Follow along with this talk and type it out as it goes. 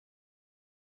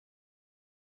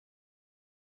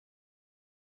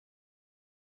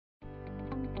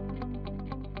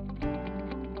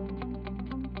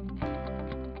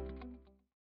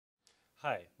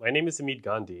Hi, my name is Amit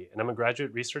Gandhi, and I'm a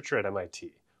graduate researcher at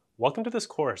MIT. Welcome to this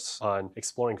course on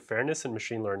exploring fairness in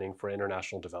machine learning for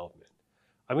international development.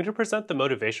 I'm going to present the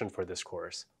motivation for this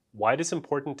course, why it is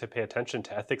important to pay attention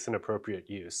to ethics and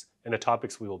appropriate use, and the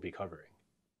topics we will be covering.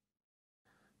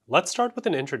 Let's start with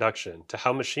an introduction to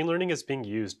how machine learning is being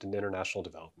used in international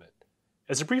development.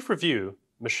 As a brief review,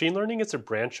 machine learning is a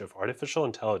branch of artificial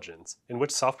intelligence in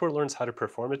which software learns how to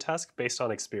perform a task based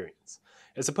on experience,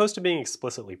 as opposed to being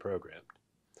explicitly programmed.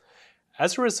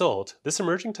 As a result, this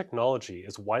emerging technology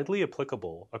is widely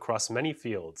applicable across many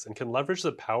fields and can leverage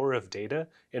the power of data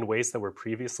in ways that were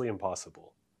previously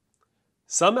impossible.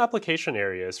 Some application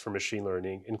areas for machine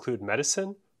learning include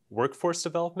medicine, workforce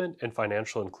development, and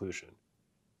financial inclusion.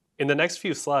 In the next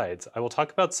few slides, I will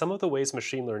talk about some of the ways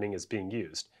machine learning is being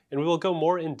used, and we will go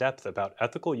more in depth about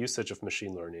ethical usage of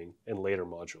machine learning in later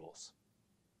modules.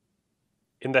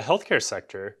 In the healthcare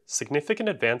sector, significant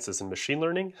advances in machine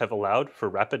learning have allowed for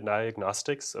rapid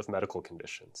diagnostics of medical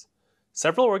conditions.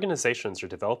 Several organizations are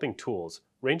developing tools,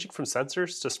 ranging from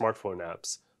sensors to smartphone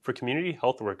apps, for community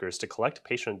health workers to collect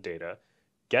patient data,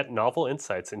 get novel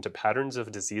insights into patterns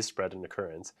of disease spread and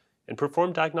occurrence, and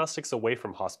perform diagnostics away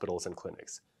from hospitals and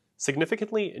clinics,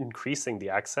 significantly increasing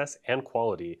the access and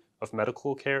quality of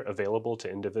medical care available to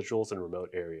individuals in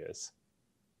remote areas.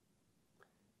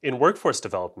 In workforce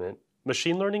development,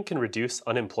 machine learning can reduce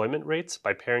unemployment rates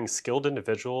by pairing skilled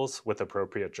individuals with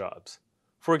appropriate jobs.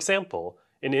 For example,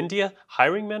 in India,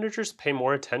 hiring managers pay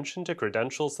more attention to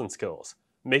credentials than skills,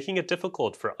 making it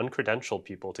difficult for uncredentialed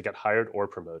people to get hired or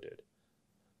promoted.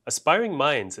 Aspiring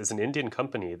Minds is an Indian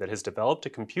company that has developed a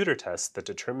computer test that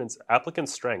determines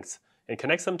applicants' strengths and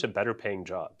connects them to better-paying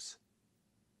jobs.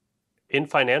 In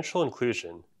financial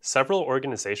inclusion, several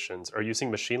organizations are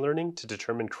using machine learning to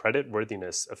determine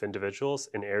creditworthiness of individuals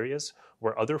in areas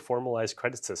where other formalized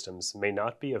credit systems may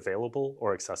not be available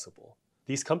or accessible.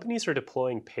 These companies are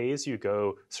deploying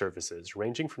pay-as-you-go services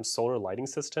ranging from solar lighting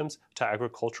systems to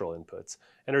agricultural inputs,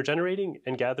 and are generating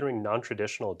and gathering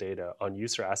non-traditional data on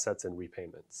user assets and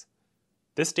repayments.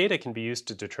 This data can be used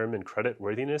to determine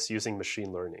creditworthiness using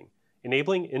machine learning,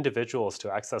 enabling individuals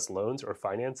to access loans or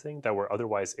financing that were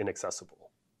otherwise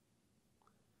inaccessible.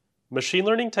 Machine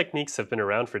learning techniques have been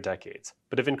around for decades,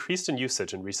 but have increased in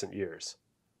usage in recent years.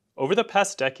 Over the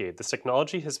past decade, this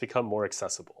technology has become more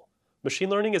accessible. Machine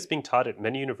learning is being taught at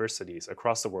many universities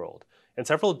across the world, and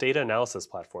several data analysis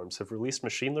platforms have released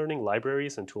machine learning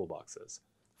libraries and toolboxes.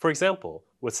 For example,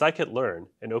 with scikit-learn,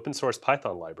 an open-source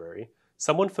Python library,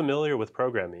 someone familiar with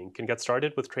programming can get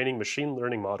started with training machine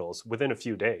learning models within a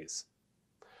few days.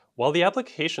 While the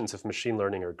applications of machine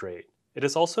learning are great, it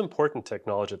is also important to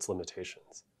acknowledge its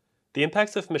limitations. The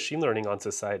impacts of machine learning on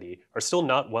society are still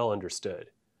not well understood.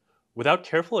 Without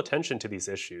careful attention to these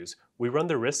issues, we run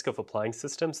the risk of applying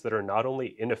systems that are not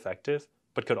only ineffective,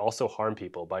 but could also harm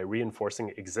people by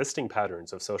reinforcing existing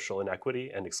patterns of social inequity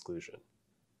and exclusion.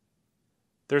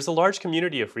 There's a large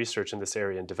community of research in this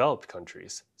area in developed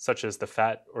countries, such as the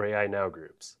FAT or AI Now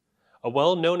groups. A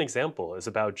well-known example is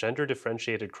about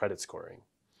gender-differentiated credit scoring.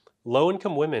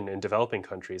 Low-income women in developing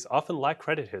countries often lack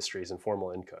credit histories and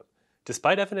formal income.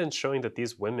 Despite evidence showing that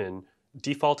these women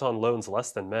default on loans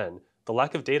less than men, the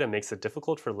lack of data makes it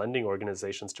difficult for lending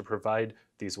organizations to provide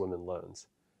these women loans.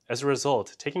 As a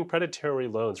result, taking predatory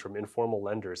loans from informal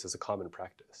lenders is a common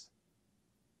practice.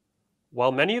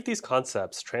 While many of these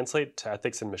concepts translate to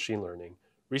ethics in machine learning,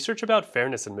 research about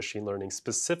fairness in machine learning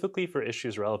specifically for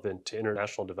issues relevant to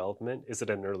international development is at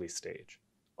an early stage.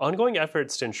 Ongoing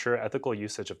efforts to ensure ethical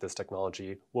usage of this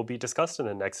technology will be discussed in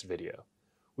the next video.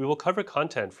 We will cover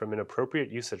content from an appropriate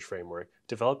usage framework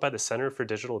developed by the Center for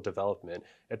Digital Development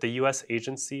at the U.S.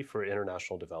 Agency for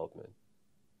International Development.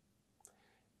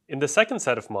 In the second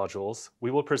set of modules,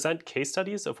 we will present case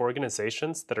studies of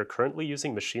organizations that are currently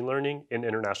using machine learning in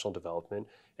international development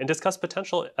and discuss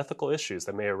potential ethical issues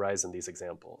that may arise in these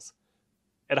examples.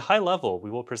 At a high level,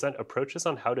 we will present approaches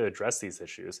on how to address these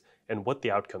issues and what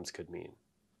the outcomes could mean.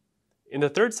 In the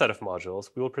third set of modules,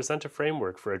 we will present a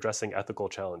framework for addressing ethical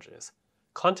challenges.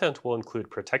 Content will include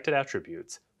protected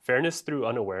attributes, fairness through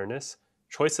unawareness,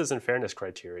 choices and fairness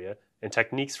criteria, and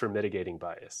techniques for mitigating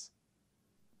bias.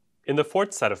 In the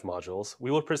fourth set of modules,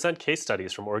 we will present case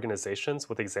studies from organizations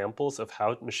with examples of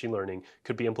how machine learning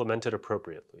could be implemented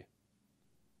appropriately.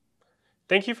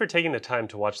 Thank you for taking the time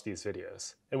to watch these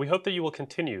videos, and we hope that you will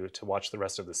continue to watch the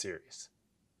rest of the series.